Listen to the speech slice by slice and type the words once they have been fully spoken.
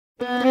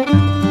Good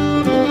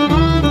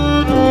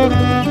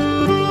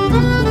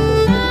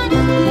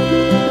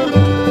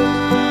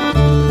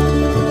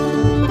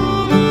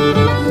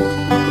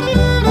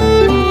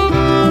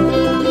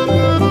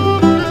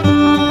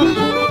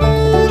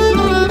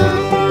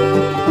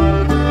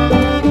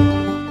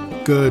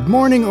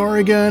morning,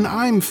 Oregon.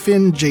 I'm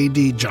Finn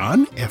J.D.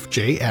 John,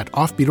 FJ at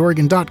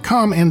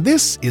offbeatoregon.com, and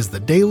this is the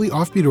Daily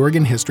Offbeat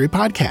Oregon History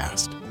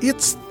Podcast.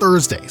 It's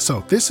Thursday,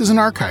 so this is an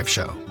archive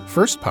show,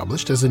 first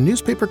published as a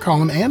newspaper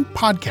column and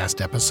podcast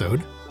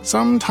episode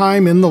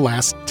sometime in the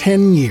last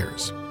 10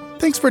 years.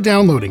 Thanks for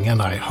downloading,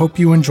 and I hope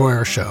you enjoy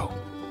our show.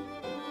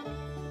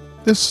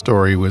 This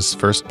story was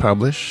first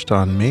published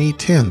on May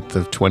 10th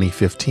of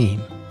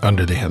 2015,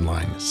 under the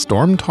headline,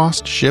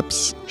 Storm-Tossed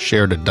Ships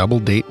Shared a Double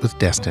Date with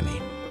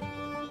Destiny.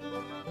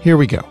 Here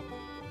we go.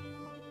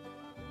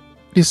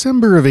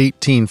 December of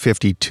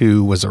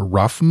 1852 was a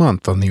rough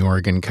month on the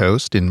Oregon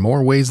coast in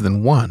more ways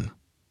than one.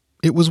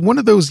 It was one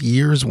of those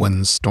years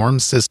when storm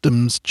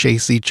systems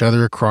chase each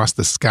other across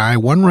the sky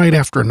one right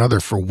after another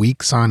for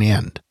weeks on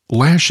end,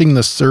 lashing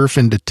the surf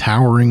into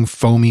towering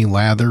foamy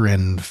lather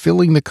and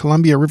filling the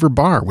Columbia River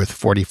Bar with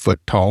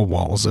 40-foot-tall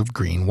walls of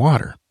green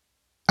water.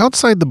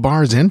 Outside the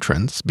bar's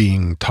entrance,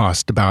 being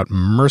tossed about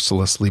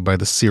mercilessly by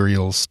the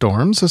serial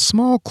storms, a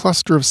small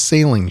cluster of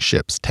sailing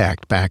ships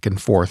tacked back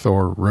and forth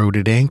or rode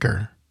at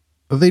anchor.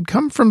 They'd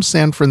come from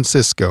San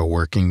Francisco,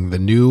 working the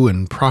new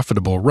and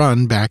profitable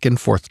run back and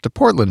forth to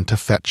Portland to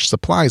fetch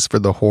supplies for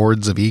the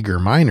hordes of eager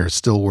miners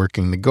still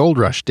working the gold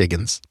rush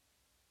diggings.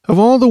 Of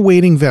all the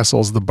waiting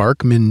vessels, the bark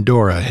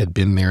Mindora had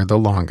been there the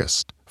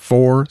longest,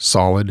 4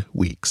 solid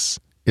weeks.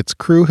 Its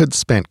crew had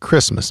spent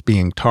Christmas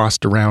being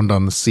tossed around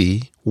on the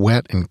sea,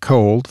 wet and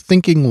cold,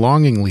 thinking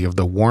longingly of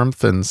the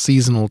warmth and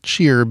seasonal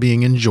cheer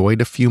being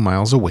enjoyed a few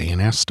miles away in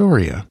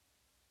Astoria.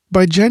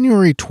 By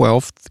January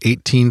 12,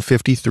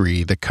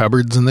 1853, the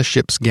cupboards in the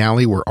ship's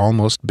galley were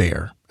almost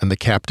bare, and the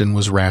captain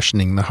was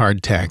rationing the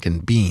hardtack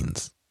and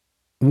beans.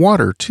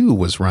 Water, too,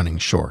 was running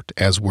short,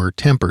 as were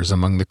tempers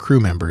among the crew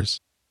members.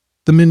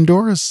 The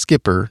Mindora's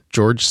skipper,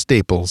 George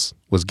Staples,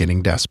 was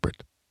getting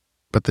desperate.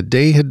 But the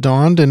day had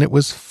dawned and it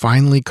was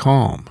finally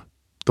calm.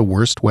 The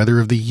worst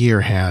weather of the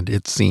year had,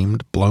 it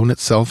seemed, blown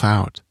itself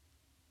out.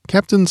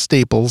 Captain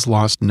Staples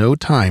lost no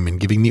time in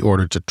giving the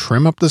order to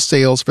trim up the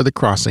sails for the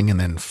crossing and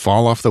then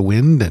fall off the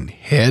wind and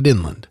head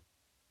inland.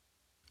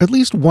 At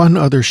least one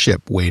other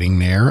ship waiting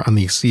there on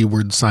the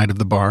seaward side of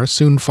the bar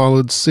soon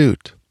followed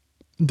suit.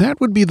 That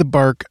would be the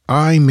bark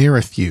I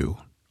Merrithew,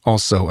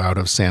 also out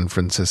of San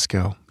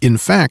Francisco. In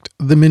fact,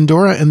 the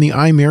Mindora and the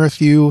I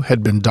Merrithew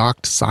had been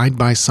docked side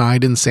by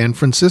side in San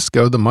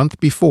Francisco the month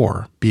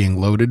before, being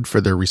loaded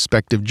for their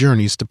respective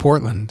journeys to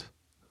Portland.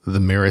 The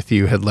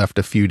Merrithew had left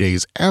a few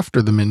days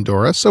after the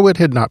Mindora, so it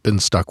had not been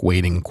stuck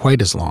waiting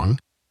quite as long.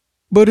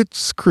 But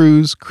its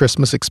crew's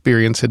Christmas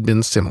experience had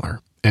been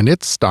similar, and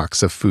its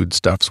stocks of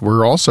foodstuffs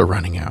were also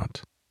running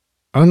out.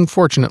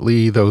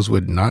 Unfortunately, those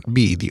would not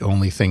be the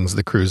only things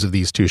the crews of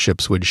these two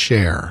ships would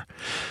share.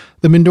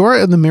 The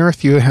Mindora and the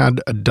Merrithew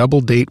had a double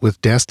date with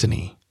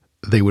destiny.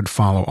 They would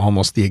follow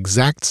almost the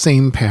exact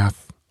same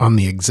path on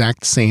the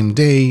exact same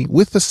day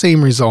with the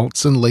same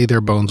results and lay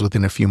their bones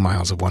within a few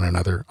miles of one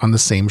another on the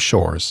same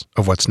shores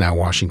of what's now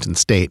Washington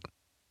State.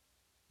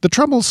 The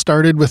trouble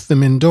started with the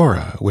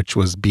Mindora, which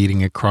was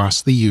beating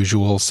across the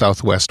usual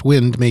southwest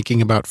wind,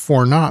 making about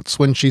 4 knots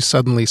when she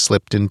suddenly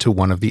slipped into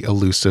one of the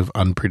elusive,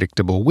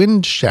 unpredictable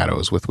wind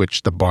shadows with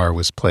which the bar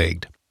was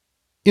plagued.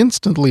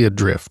 Instantly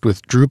adrift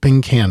with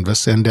drooping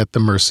canvas and at the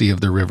mercy of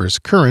the river's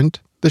current,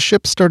 the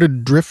ship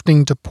started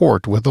drifting to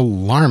port with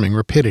alarming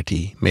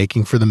rapidity,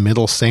 making for the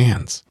middle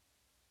sands.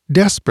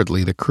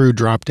 Desperately, the crew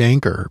dropped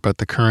anchor, but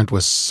the current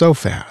was so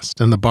fast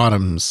and the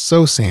bottom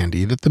so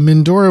sandy that the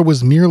Mindora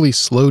was merely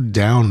slowed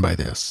down by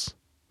this.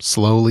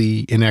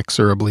 Slowly,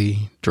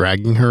 inexorably,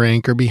 dragging her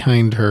anchor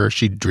behind her,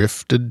 she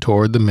drifted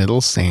toward the middle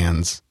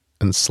sands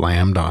and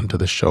slammed onto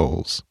the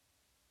shoals.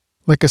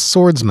 Like a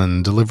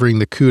swordsman delivering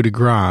the coup de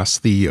grace,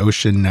 the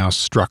ocean now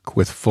struck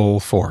with full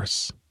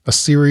force. A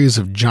series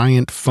of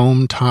giant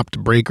foam-topped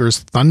breakers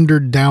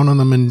thundered down on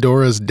the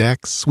Mindora's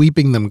decks,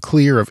 sweeping them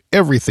clear of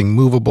everything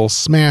movable,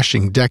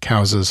 smashing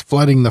deckhouses,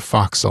 flooding the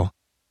forecastle.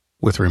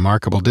 With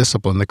remarkable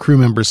discipline, the crew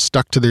members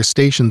stuck to their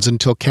stations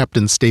until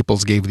Captain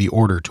Staples gave the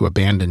order to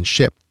abandon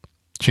ship.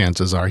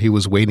 Chances are he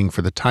was waiting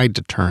for the tide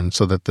to turn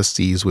so that the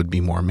seas would be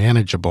more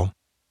manageable.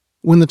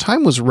 When the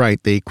time was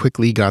right, they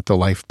quickly got the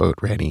lifeboat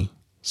ready.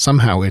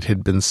 Somehow it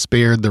had been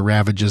spared the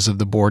ravages of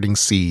the boarding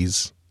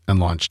seas and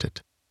launched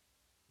it.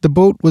 The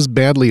boat was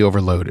badly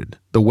overloaded,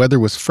 the weather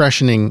was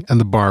freshening,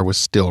 and the bar was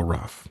still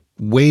rough.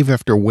 Wave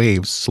after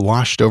wave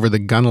sloshed over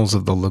the gunwales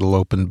of the little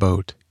open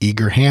boat.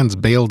 Eager hands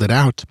bailed it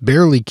out,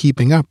 barely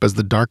keeping up as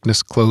the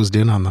darkness closed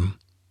in on them.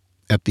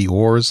 At the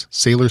oars,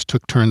 sailors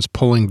took turns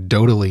pulling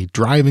doughtily,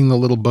 driving the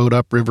little boat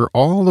upriver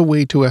all the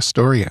way to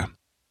Astoria.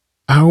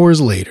 Hours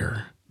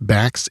later,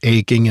 backs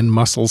aching and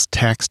muscles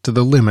taxed to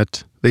the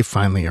limit, they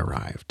finally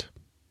arrived.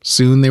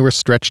 Soon they were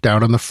stretched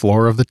out on the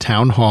floor of the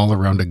town hall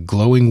around a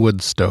glowing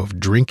wood stove,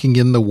 drinking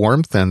in the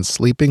warmth and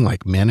sleeping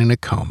like men in a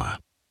coma.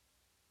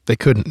 They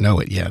couldn't know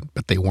it yet,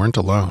 but they weren't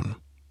alone.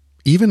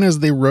 Even as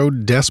they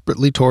rowed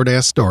desperately toward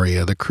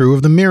Astoria, the crew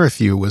of the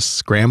Merrithew was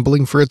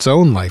scrambling for its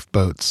own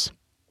lifeboats.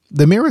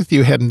 The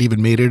Merrithew hadn't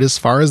even made it as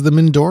far as the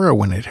Mindora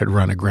when it had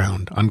run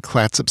aground on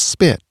Clatsop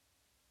Spit.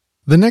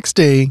 The next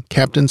day,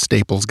 Captain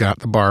Staples got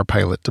the bar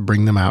pilot to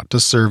bring them out to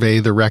survey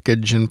the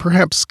wreckage and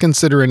perhaps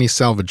consider any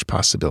salvage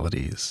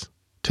possibilities.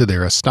 To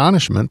their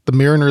astonishment, the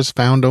mariners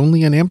found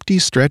only an empty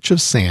stretch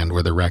of sand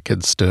where the wreck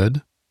had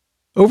stood.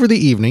 Over the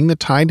evening, the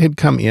tide had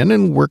come in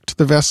and worked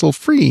the vessel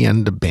free,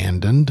 and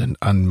abandoned and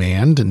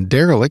unmanned and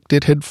derelict,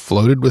 it had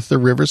floated with the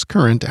river's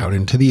current out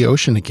into the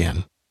ocean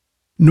again.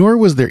 Nor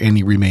was there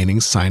any remaining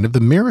sign of the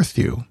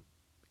Merrithew.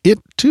 It,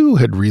 too,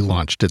 had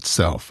relaunched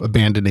itself,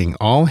 abandoning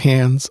all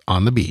hands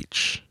on the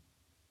beach.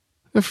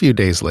 A few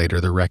days later,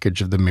 the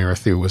wreckage of the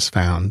Merrithew was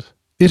found.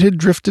 It had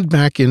drifted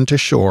back into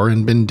shore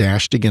and been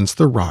dashed against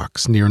the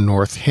rocks near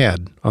North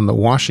Head on the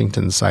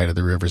Washington side of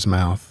the river's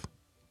mouth.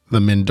 The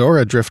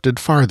Mindora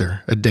drifted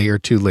farther. A day or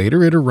two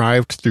later, it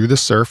arrived through the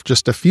surf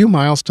just a few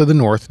miles to the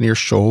north near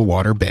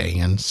Shoalwater Bay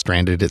and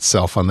stranded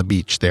itself on the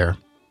beach there.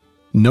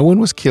 No one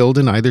was killed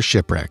in either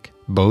shipwreck.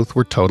 Both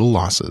were total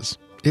losses.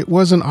 It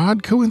was an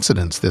odd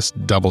coincidence, this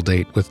double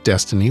date with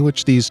destiny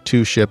which these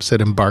two ships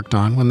had embarked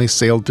on when they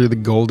sailed through the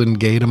Golden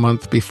Gate a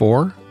month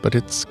before, but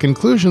its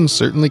conclusion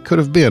certainly could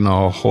have been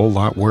a whole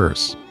lot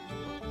worse.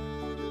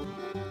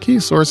 Key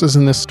sources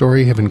in this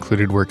story have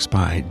included works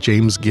by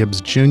James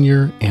Gibbs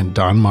Jr. and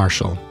Don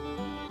Marshall.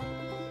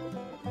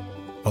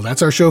 Well,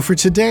 that's our show for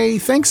today.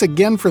 Thanks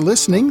again for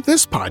listening.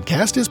 This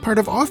podcast is part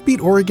of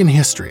Offbeat Oregon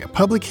History, a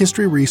public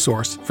history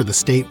resource for the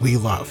state we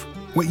love.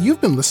 What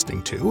you've been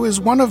listening to is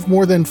one of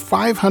more than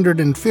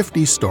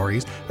 550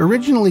 stories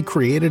originally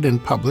created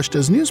and published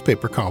as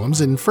newspaper columns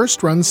in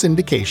first-run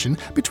syndication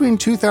between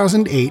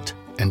 2008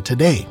 and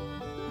today.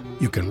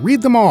 You can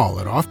read them all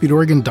at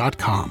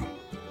offbeatoregon.com.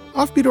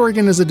 Offbeat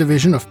Oregon is a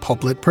division of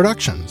Pulplit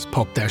Productions,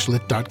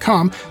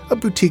 pulp-lit.com, a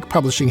boutique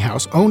publishing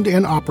house owned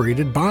and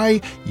operated by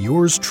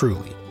yours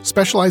truly,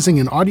 specializing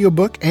in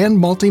audiobook and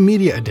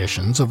multimedia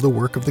editions of the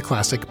work of the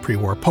classic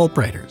pre-war pulp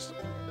writers.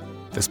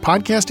 This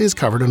podcast is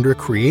covered under a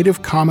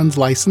Creative Commons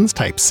license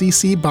type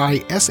CC by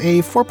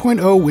SA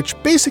 4.0, which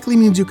basically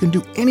means you can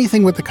do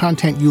anything with the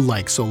content you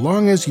like so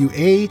long as you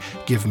A,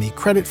 give me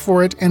credit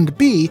for it, and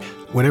B,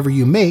 whatever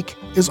you make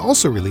is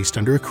also released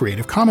under a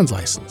Creative Commons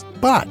license.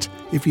 But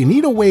if you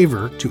need a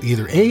waiver to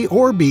either A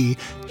or B,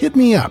 hit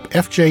me up,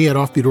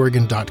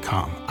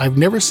 fj@offbeatoregon.com. I've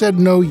never said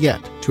no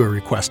yet to a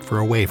request for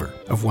a waiver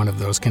of one of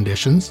those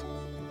conditions.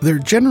 They're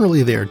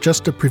generally there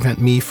just to prevent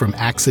me from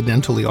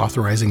accidentally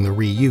authorizing the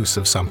reuse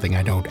of something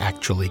I don't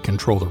actually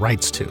control the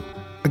rights to.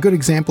 A good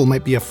example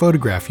might be a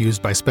photograph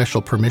used by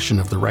special permission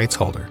of the rights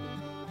holder.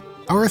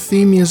 Our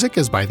theme music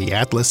is by the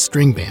Atlas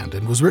String Band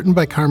and was written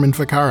by Carmen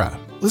Ficarra.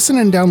 Listen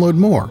and download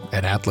more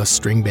at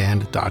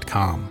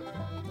atlasstringband.com.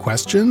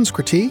 Questions,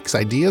 critiques,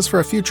 ideas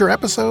for a future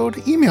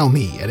episode? Email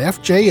me at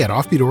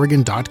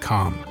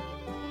fj@offbeatoregon.com.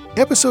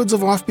 Episodes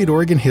of Offbeat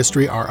Oregon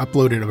History are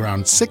uploaded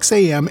around 6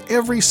 a.m.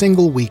 every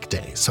single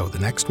weekday, so the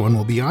next one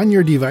will be on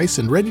your device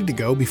and ready to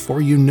go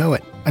before you know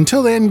it.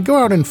 Until then, go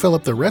out and fill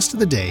up the rest of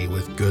the day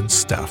with good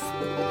stuff.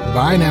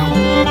 Bye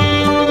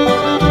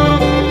now.